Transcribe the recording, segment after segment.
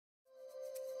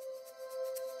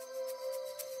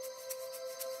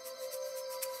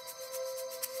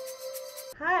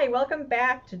Hi, welcome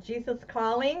back to Jesus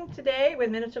Calling today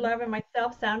with Minister Love and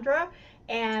myself, Sandra.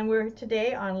 And we're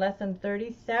today on lesson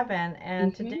 37.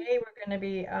 And Mm-hmm. today we're going to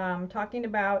be talking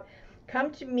about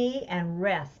come to me and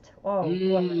rest. Oh,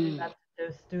 boy, Mm. let's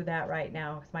just do that right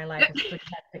now because my life is pretty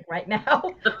hectic right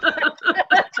now.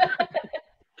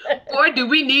 Boy, do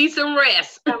we need some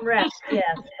rest. Some rest,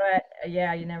 yes. But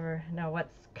yeah, you never know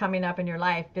what's coming up in your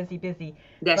life. Busy, busy.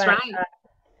 That's But right.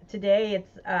 today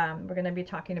we're going to be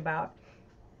talking about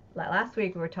last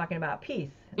week we were talking about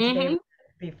peace, and today we're Mm-hmm. going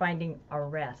to be finding our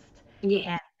rest.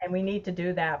 Yes. And we need to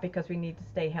do that because we need to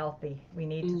stay healthy. We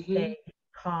need to Mm-hmm. stay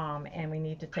calm, and we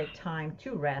need to take time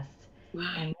to rest.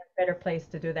 And Right. what better place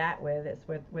to do that with is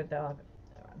with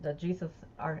the Jesus,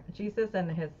 our Jesus,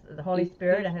 and his the Holy Mm-hmm.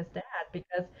 Spirit and his Dad,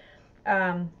 because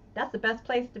that's the best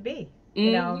place to be.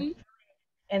 You know, Mm-hmm.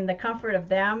 in the comfort of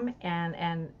them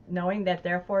and knowing that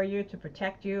they're for you to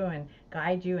protect you and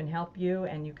guide you and help you,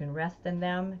 and you can rest in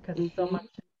them because it's so much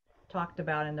Mm-hmm. talked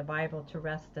about in the Bible to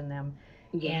rest in them.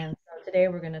 Yeah. And so today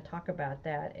we're going to talk about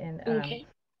that. And Okay.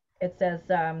 it says,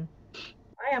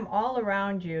 I am all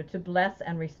around you to bless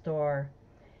and restore.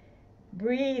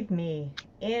 Breathe me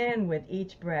in with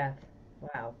each breath.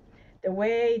 Wow. The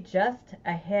way just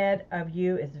ahead of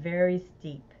you is very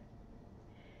steep.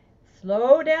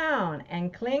 Slow down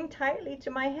and cling tightly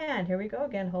to my hand. Here we go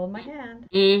again. Hold my hand.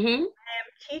 Mm-hmm.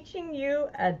 Teaching you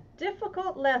a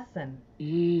difficult lesson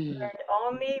Mm. learned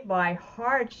only by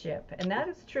hardship. And that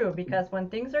is true because when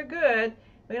things are good,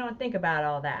 we don't think about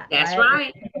all that, That's right? We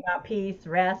right. think about peace,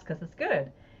 rest, because it's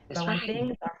good. That's But when right.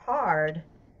 things are hard,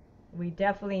 we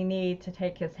definitely need to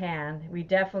take his hand. We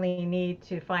definitely need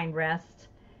to find rest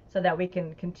so that we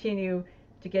can continue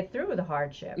to get through the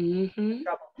hardship, the Mm-hmm.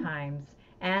 troubled times,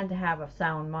 and to have a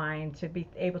sound mind to be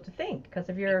able to think. Because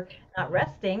if you're not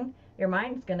resting, your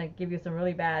mind's going to give you some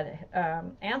really bad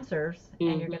answers,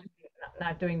 and you're going Mm-hmm. to be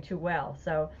not doing too well.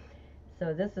 So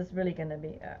this is really going to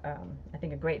be, I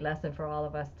think, a great lesson for all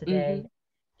of us Mm-hmm. today.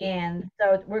 Yeah. And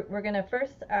so we're going to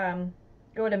first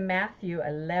go to Matthew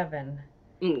 11,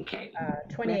 Okay.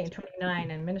 28 and Matthew.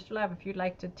 29. And Minister Love, if you'd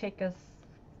like to take us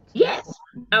to that Yes.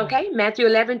 one. Or, Okay. Matthew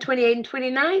 11, 28 and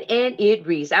 29. And it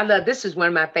reads, I love this is one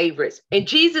of my favorites. And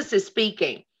Jesus is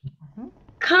speaking. mhm,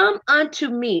 Come unto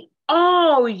me,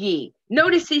 all ye.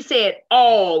 Notice he said,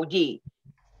 all ye.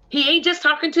 He ain't just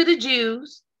talking to the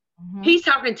Jews. mhm, He's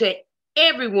talking to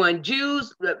everyone,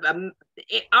 Jews,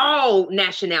 all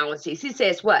nationalities. He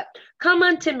says, what? Come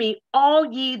unto me, all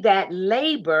ye that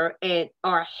labor and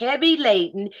are heavy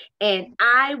laden, and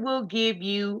I will give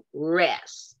you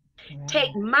rest.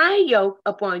 Take right. my yoke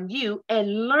upon you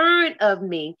and learn of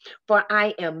me, for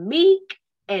I am meek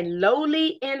and lowly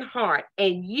in heart,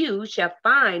 and you shall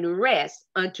find rest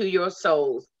unto your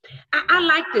souls. I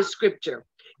like this scripture.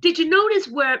 Did you notice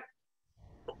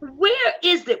where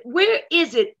is it? Where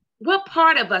is it? What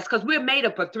part of us? Because we're made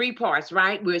up of three parts,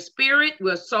 right? We're spirit,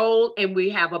 we're soul, and we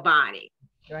have a body.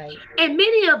 Right. And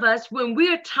many of us, when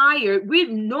we're tired, we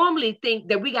normally think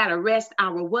that we got to rest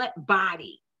our what?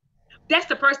 Body. That's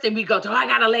the first thing we go to. Oh, I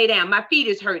gotta lay down. My feet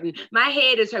is hurting. My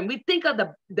head is hurting. We think of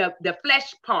the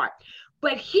flesh part.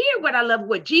 But here, what I love,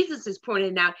 what Jesus is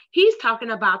pointing out, he's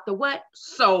talking about the what?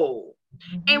 Soul.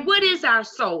 And Mhm, what is our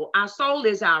soul? Our soul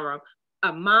is our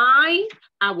mind,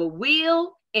 our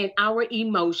will, and our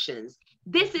emotions.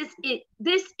 This is it.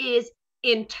 This is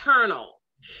internal.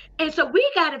 And so we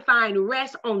got to find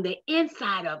rest on the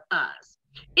inside of us.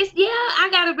 It's, yeah, I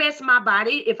got to rest my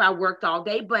body if I worked all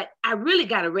day, but I really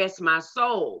got to rest my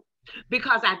soul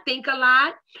because I think a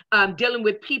lot, dealing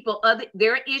with people, other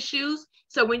their issues.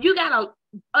 So when you got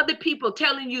other people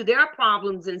telling you their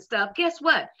problems and stuff, guess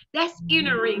what? That's mhm,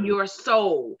 entering your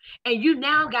soul. And you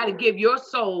now got to give your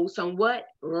soul some what?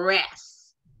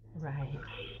 Rest. right.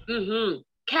 Mm-hmm.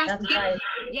 Cast, That's get, right.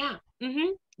 yeah.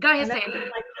 Mm-hmm. Go ahead, And that's Sandra.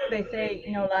 just like too, they say,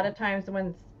 a lot of times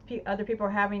when other people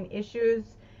are having issues,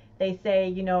 they say,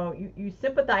 you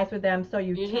sympathize with them, so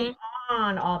you take Mm-hmm.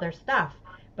 on all their stuff.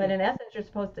 But in essence, you're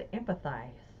supposed to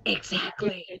empathize.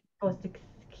 You're Exactly. supposed to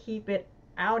keep it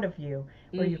out of you,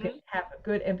 where you can Mm-hmm. have a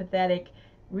good empathetic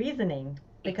reasoning.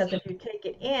 Because if you Exactly. take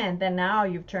it in, then now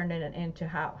you've turned it into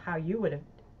how you would have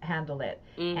handled it.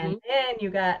 And Mm-hmm. then you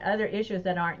got other issues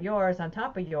that aren't yours on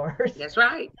top of yours. That's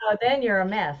right. So then you're a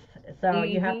mess. So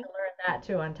you have Mm-hmm. to learn that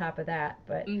too on top of that.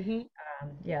 But Mm-hmm.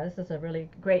 yeah, this is a really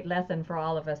great lesson for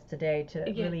all of us today to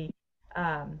Yeah. really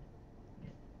um,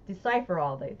 decipher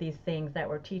all these things that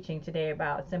we're teaching today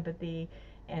about sympathy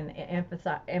and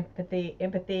emphasize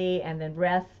empathy, and then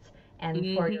rest, and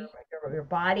for Mm-hmm. your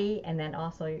body, and then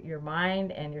also your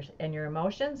mind and your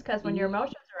emotions. Because when your Mm-hmm.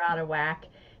 emotions are out of whack,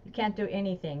 you can't do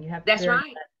anything. You have That's very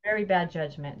right. very bad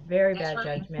judgment, very That's bad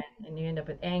right. judgment, and you end up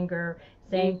with anger,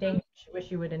 saying Hmm. things you wish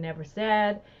you would have never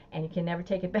said, and you can never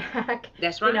take it back.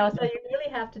 That's You know, right. so you really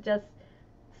have to just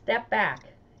step back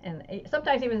and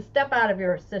sometimes even step out of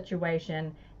your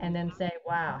situation and then say,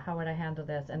 wow, how would I handle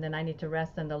this? And then I need to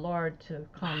rest in the Lord to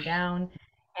calm Right. down.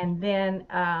 And then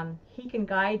he can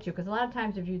guide you because a lot of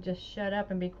times if you just shut up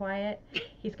and be quiet,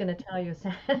 he's going to tell you,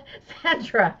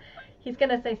 Sandra, he's going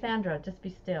to say, Sandra, just be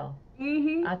still.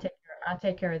 Hmm. I'll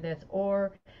take care of this.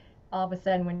 Or all of a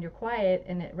sudden when you're quiet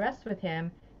and it rests with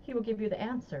him, he will give you the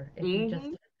answer if you just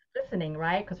Hmm. listening,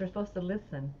 right? Because we're supposed to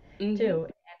listen Hmm. too.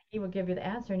 And he will give you the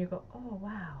answer and you go, oh,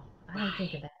 wow, I didn't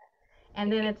think of Right. that.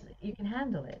 And then it's, you can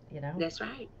handle it, you know? That's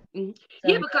right. Mhm. So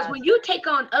Yeah, because yeah, when you take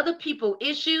on other people's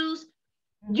issues,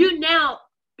 hmm, you now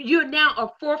you're now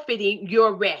are forfeiting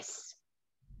your rest,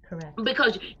 correct.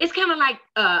 because it's kind of like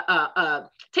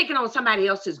taking on somebody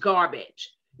else's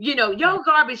garbage. You know, Right. your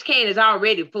garbage can is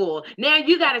already full. Now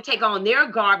you got to take on their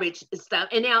garbage stuff,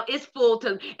 and now it's full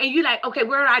to. And you're like, okay,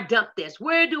 where do I dump this?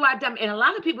 Where do I dump? And a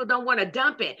lot of people don't want to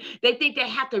dump it. They think they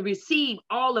have to receive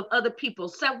all of other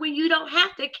people's stuff when you don't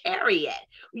have to carry it.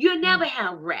 You'll Mm, never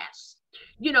have rest.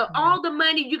 You know, right. all the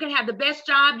money, you can have the best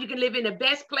job, you can live in the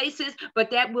best places,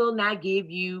 but that will not give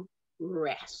you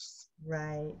rest.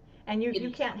 Right. And you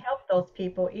It- can't help those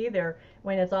people either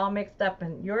when it's all mixed up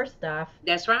in your stuff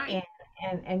that's right.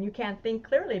 and and you can't think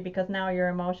clearly because now your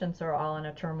emotions are all in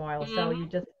a turmoil. So you Hmm.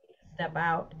 just step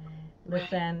out, Right.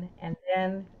 listen, and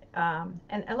then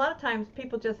and a lot of times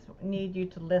people just need you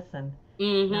to listen,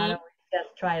 not Hmm. always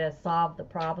just try to solve the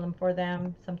problem for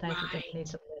them. Sometimes you just need Right.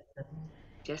 to listen.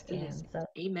 Just to And listen. so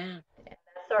Amen.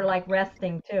 that's sort of like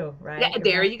resting too, right? You're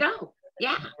There you resting, go.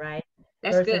 Yeah, right?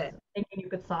 that's Versus good. thinking you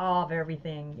could solve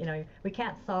everything. You know, we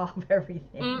can't solve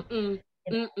everything. Mm-mm.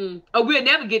 You know? Mm-mm. Oh, we'll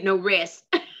never get no rest.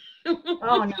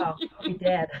 Oh no, we'll be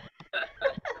dead.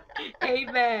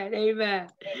 Amen. Amen.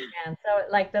 And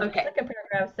so, like the Okay. second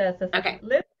paragraph says, it says, Okay.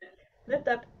 lift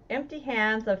up empty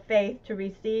hands of faith to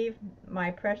receive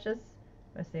my precious.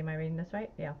 Let's see, am I reading this right?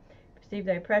 Yeah. Receive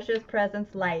thy precious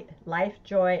presence, light, life,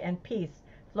 joy, and peace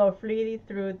flow freely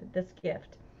through this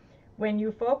gift. When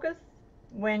you focus,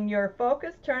 when your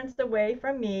focus turns away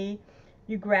from me,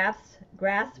 you grasp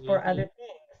for Hmm. other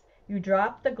things. You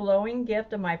drop the glowing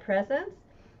gift of my presence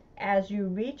as you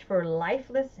reach for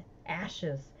lifeless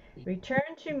ashes.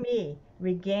 Return to me,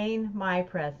 regain my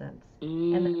presence.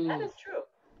 And that Mm, is true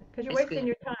because you're that's wasting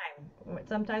good. your time.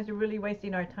 Sometimes we're really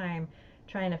wasting our time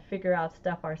trying to figure out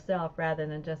stuff ourselves rather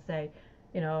than just say,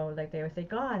 you know, like they would say,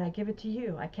 God, I give it to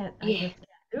you. I Yeah. just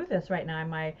can't do this right now.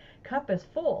 My cup is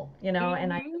full, you know,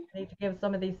 and I Hmm. just need to give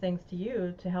some of these things to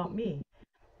you to help me.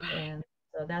 Right. And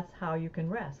so that's how you can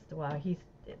rest while he's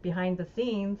behind the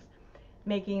scenes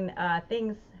making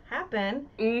things happen.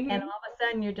 And all Hmm. of a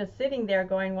sudden, you're just sitting there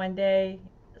going, one day,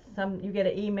 you get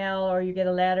an email or you get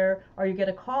a letter or you get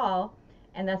a call,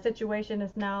 and that situation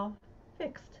is now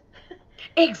fixed. You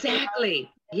know,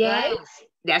 Exactly. right? Yes.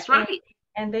 That's And right.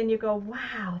 and then you go,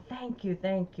 wow, thank you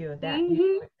Hmm. that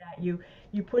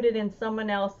you put it in someone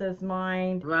else's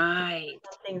mind to do Right.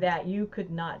 something that you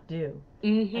could not do,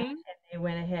 Hmm. and they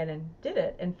went ahead and did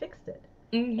it and fixed it.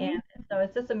 And Hmm. so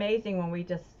it's just amazing when we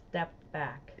just step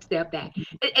back. Step back.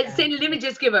 And Yeah. Cindy, let me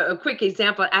just give a quick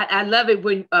example. I love it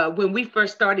when we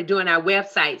first started doing our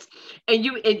websites, and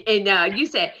you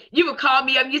said you would call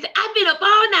me up. And you said, I've been up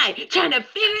all night trying to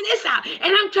figure this out,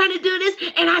 and I'm trying to do this,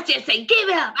 and I just say, give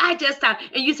it up. I just stop.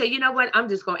 And you say, you know what? I'm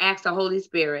just gonna ask the Holy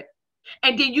Spirit,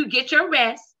 and then you get your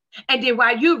rest, and then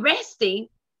while you're resting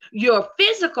your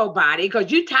physical body,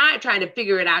 because you're tired trying to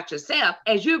figure it out yourself,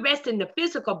 as you're resting the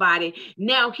physical body,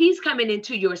 now he's coming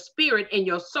into your spirit and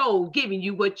your soul, giving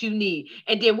you what you need.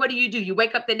 And then what do? You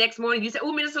wake up the next morning, you say,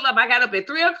 oh, Minister Love, I got up at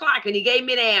 3 o'clock and he gave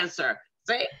me the answer.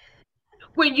 See,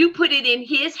 when you put it in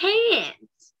his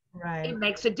hands, it Right.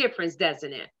 makes a difference,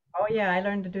 doesn't it? Oh yeah, I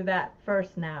learned to do that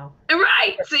first now.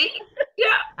 Right. See? Yeah,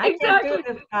 I can't do exactly.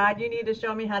 this, God. You need to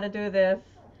show me how to do this.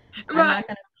 I'm Right. not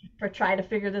going to try to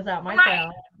figure this out Right.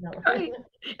 myself. No. Right.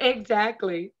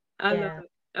 Exactly. I love Yeah. it.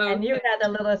 And you Okay. had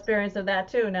a little experience of that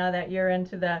too. Now that you're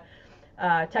into the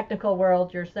technical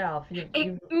world yourself, you've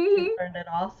Mhm. learned it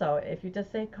also. If you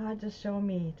just say, God, just show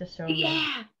me.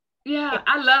 Yeah. Yeah.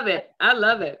 I love it. I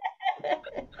love it.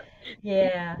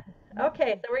 Yeah.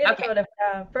 Okay, so we're gonna Okay. go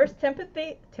to First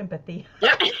Timothy,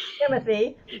 Yeah.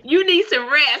 Timothy. You need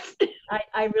some rest.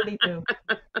 I really do.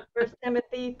 First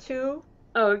Timothy 2,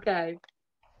 Okay.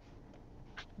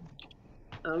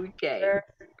 Okay. verse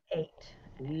 8,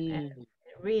 and Mm.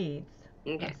 it reads,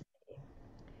 Okay. let's see,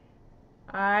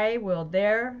 I will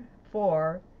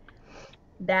therefore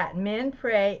that men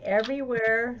pray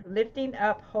everywhere, lifting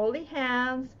up holy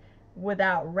hands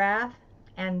without wrath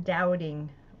and doubting.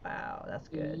 Wow, that's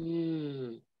good.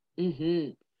 Mm. Hmm.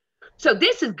 So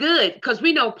this is good because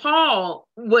we know Paul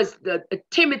was the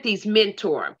Timothy's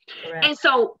mentor. And Correct.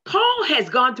 so Paul has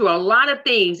gone through a lot of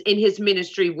things in his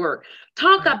ministry work.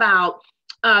 Talk Right. about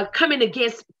coming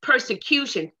against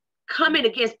persecution, coming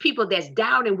against people that's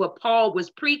doubting what Paul was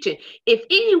preaching. If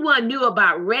anyone knew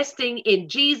about resting in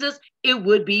Jesus, it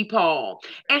would be Paul.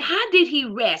 And how did he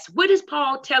rest? What is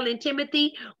Paul telling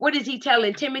Timothy? What is he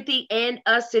telling Timothy and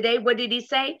us today? What did he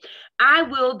say? I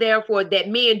will therefore that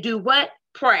men do what?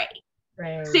 Pray.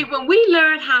 See, Pray. when we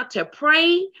learn how to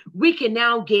pray, we can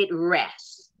now get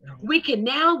rest. Right. We can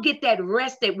now get that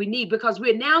rest that we need because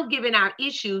we're now giving our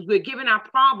issues, we're giving our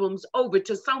problems over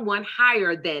to someone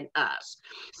higher than us,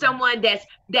 Yes. someone that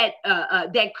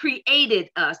created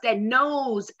us, that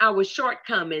knows our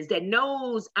shortcomings, that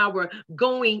knows our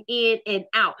going in and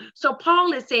out. So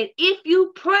Paul is saying, if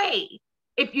you pray,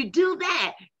 if you do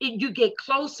that, you get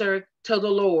closer to the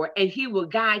Lord, and He will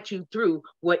guide you through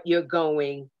what you're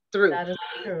going through. That is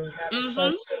true. That is so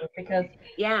Mm-hmm. true because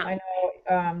Yeah. I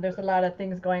know there's a lot of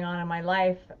things going on in my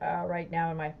life right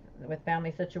now in my with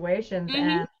family situations.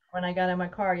 Mm-hmm. And when I got in my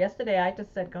car yesterday, I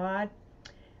just said, God,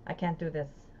 I can't do this.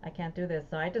 I can't do this.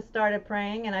 So I just started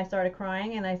praying and I started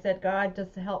crying and I said, God,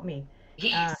 just help me.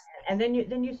 Uh, Yes. and then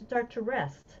you start to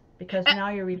rest because now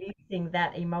you're releasing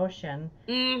that emotion.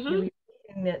 Mm-hmm. You're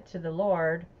releasing it to the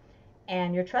Lord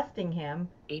and you're trusting Him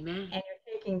Amen. and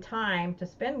you're taking time to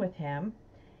spend with Him.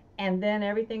 And then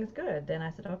everything's good. Then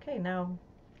I said, okay, now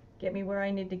get me where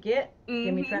I need to get.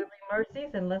 Give me Mm-hmm. traveling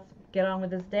mercies, and let's get on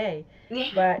with this day. Yeah.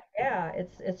 But yeah,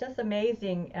 it's just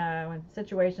amazing when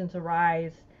situations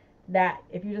arise that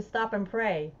if you just stop and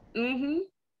pray, Mm-hmm.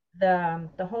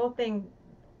 the whole thing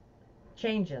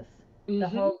changes. The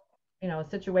Mm-hmm. whole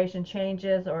situation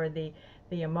changes, or the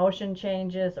emotion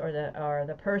changes, or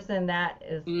the person that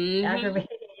is Mm-hmm.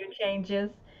 aggravating you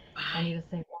changes, and you Right. just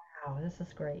say, wow, this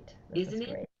is great. This is Isn't it?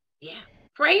 great. Yeah.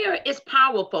 Prayer is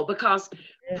powerful because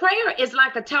prayer is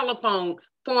like a telephone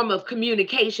form of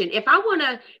communication. If I want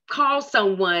to call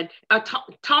someone or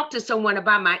talk to someone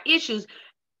about my issues,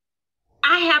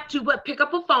 I have to pick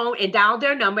up a phone and dial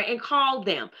their number and call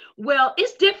them. Well,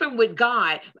 it's different with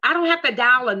God. I don't have to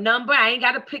dial a number. I ain't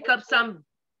got to pick up some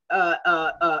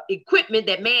equipment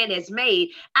that man has made.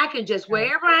 I can just Right,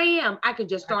 wherever I am, I can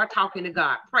just right, start talking to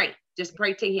God. Pray. Just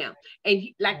pray to him. And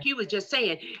like right. you was just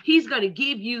saying, he's going to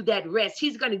give you that rest.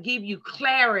 He's going to give you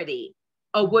clarity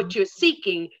of Mhm. what you're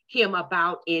seeking him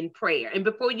about in prayer. And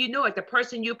before you know it, the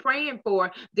person you're praying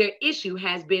for, their issue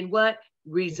has been what?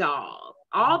 Resolved.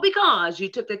 All because you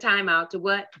took the time out to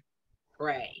what?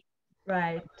 Pray.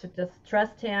 Right, to just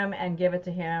trust him and give it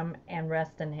to him and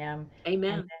rest in him,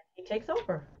 and Amen. then he takes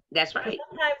over. That's Because right.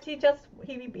 sometimes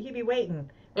he be waiting,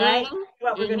 right? Mm-hmm.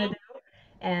 What we're gonna Mm-hmm. do,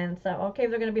 and so okay, if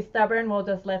they're gonna be stubborn, we'll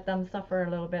just let them suffer a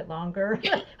little bit longer,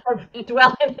 or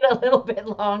dwell in it a little bit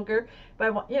longer.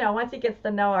 But once he gets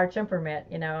to know our temperament,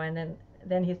 and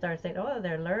then he starts saying, "Oh,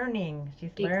 they're learning.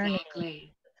 She's learning.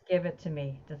 Exactly. Just give it to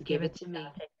me. Just give Give it it to to me.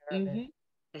 I'll me. take care of it." Mm-hmm.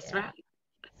 That's Yeah. right.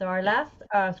 So our last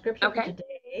scripture for Okay.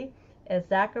 today is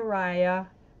Zechariah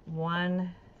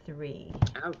 1:3.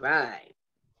 All right.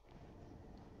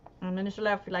 Minister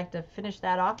Left, if you'd like to finish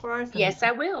that off for us, and Yes,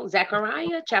 I will.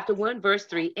 Zechariah chapter 1, verse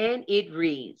 3, and it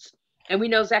reads, and we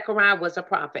know Zechariah was a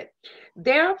prophet.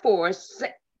 Therefore,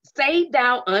 say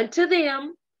thou unto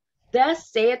them, thus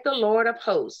saith the Lord of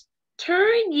hosts,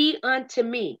 turn ye unto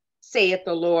me, saith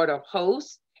the Lord of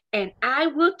hosts, and I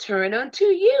will turn unto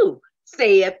you,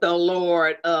 saith the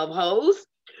Lord of hosts.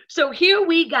 So here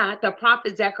we got the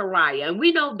prophet Zechariah, and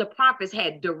we know the prophets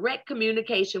had direct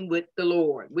communication with the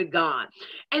Lord, with God.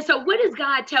 And so, what is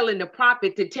God telling the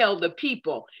prophet to tell the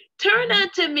people? Turn Mhm.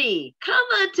 unto me, come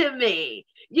unto me.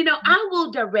 I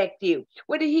will direct you.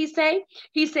 What did he say?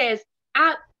 He says,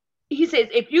 I he says,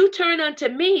 if you turn unto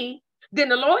me, then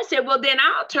the Lord said, well, then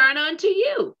I'll turn unto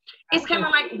you. It's kind Right,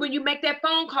 of like when you make that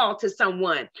phone call to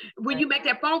someone. When right, you make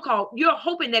that phone call, you're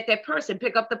hoping that that person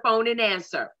pick up the phone and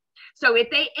answer. So if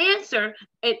they answer,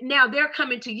 and now they're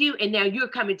coming to you, and now you're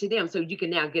coming to them, so you can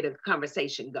now get a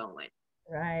conversation going.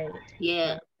 right,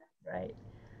 Yeah. right, right.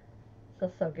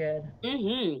 So good.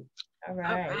 Mm-hmm. All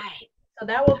All right. right. So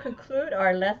that will conclude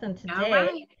our lesson All today.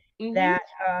 right. Mm-hmm. That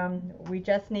we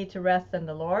just need to rest in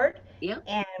the Lord, Yep.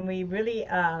 and we really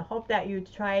hope that you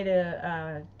try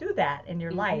to do that in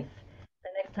your Mm-hmm. life. The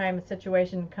next time a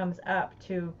situation comes up,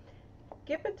 to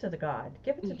give it to the God,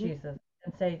 give it to Mm-hmm. Jesus,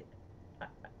 and say,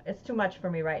 it's too much for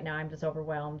me right now. I'm just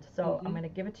overwhelmed. So I'm Mm-hmm. going to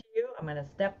give it to you. I'm going to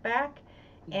step back,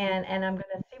 Mm-hmm. and I'm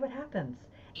going to see what happens.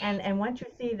 And Yes. and once you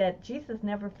see that Jesus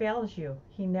never fails you,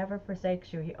 he never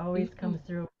forsakes you. He always Mm-hmm. comes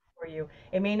through for you.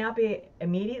 It may not be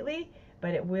immediately,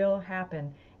 but it will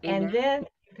happen. And Amen. then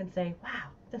you can say, wow,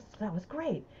 that was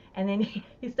great. And then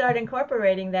you start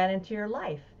incorporating that into your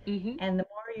life. Hmm. And the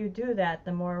more you do that,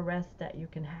 the more rest that you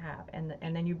can have. And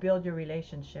then you build your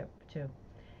relationship too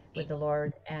with the Amen.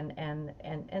 Lord.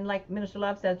 And like Minister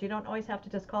Love says, you don't always have to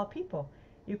just call people.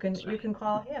 That's You right. can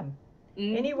call him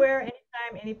Hmm. anywhere,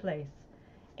 anytime, any place.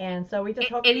 And so we just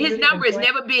hope And you his really number is enjoy.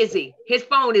 never busy. His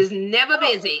phone is never Oh,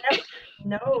 busy. never,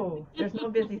 no, there's no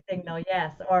busy signal.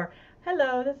 Yes, or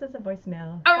hello, this is a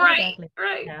voicemail. All Call me right. back later.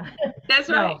 Right. Yeah. That's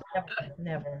right. No, never,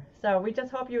 never. So we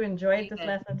just hope you enjoyed this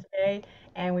Amen. lesson today,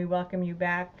 and we welcome you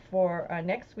back for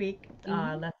next week, Hmm.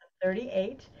 lesson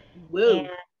 38. And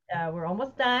Woo. we're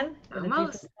almost done for the Jesus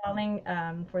Almost. Calling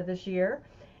for this year.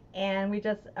 And we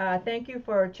just thank you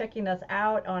for checking us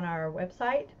out on our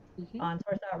website Hmm. on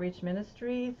Source Outreach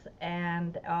Ministries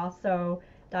and also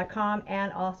 .com,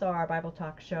 and also our Bible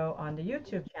Talk show on the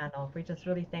YouTube channel. We just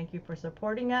really thank you for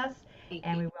supporting us, and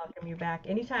Amen. we welcome you back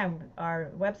anytime.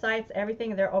 Our websites,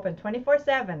 everything, they're open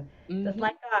 24/7. Just Hmm.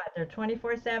 like God, they're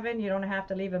 24/7. You don't have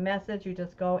to leave a message. You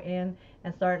just go in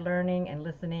and start learning and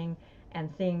listening and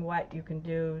seeing what you can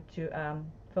do to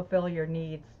fulfill your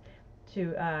needs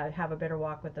to have a better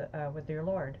walk with your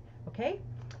Lord. Okay?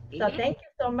 So Amen. thank you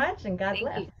so much, and God Thank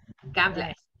bless. you. God All right.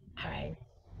 bless. All right.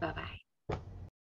 Bye. Bye bye.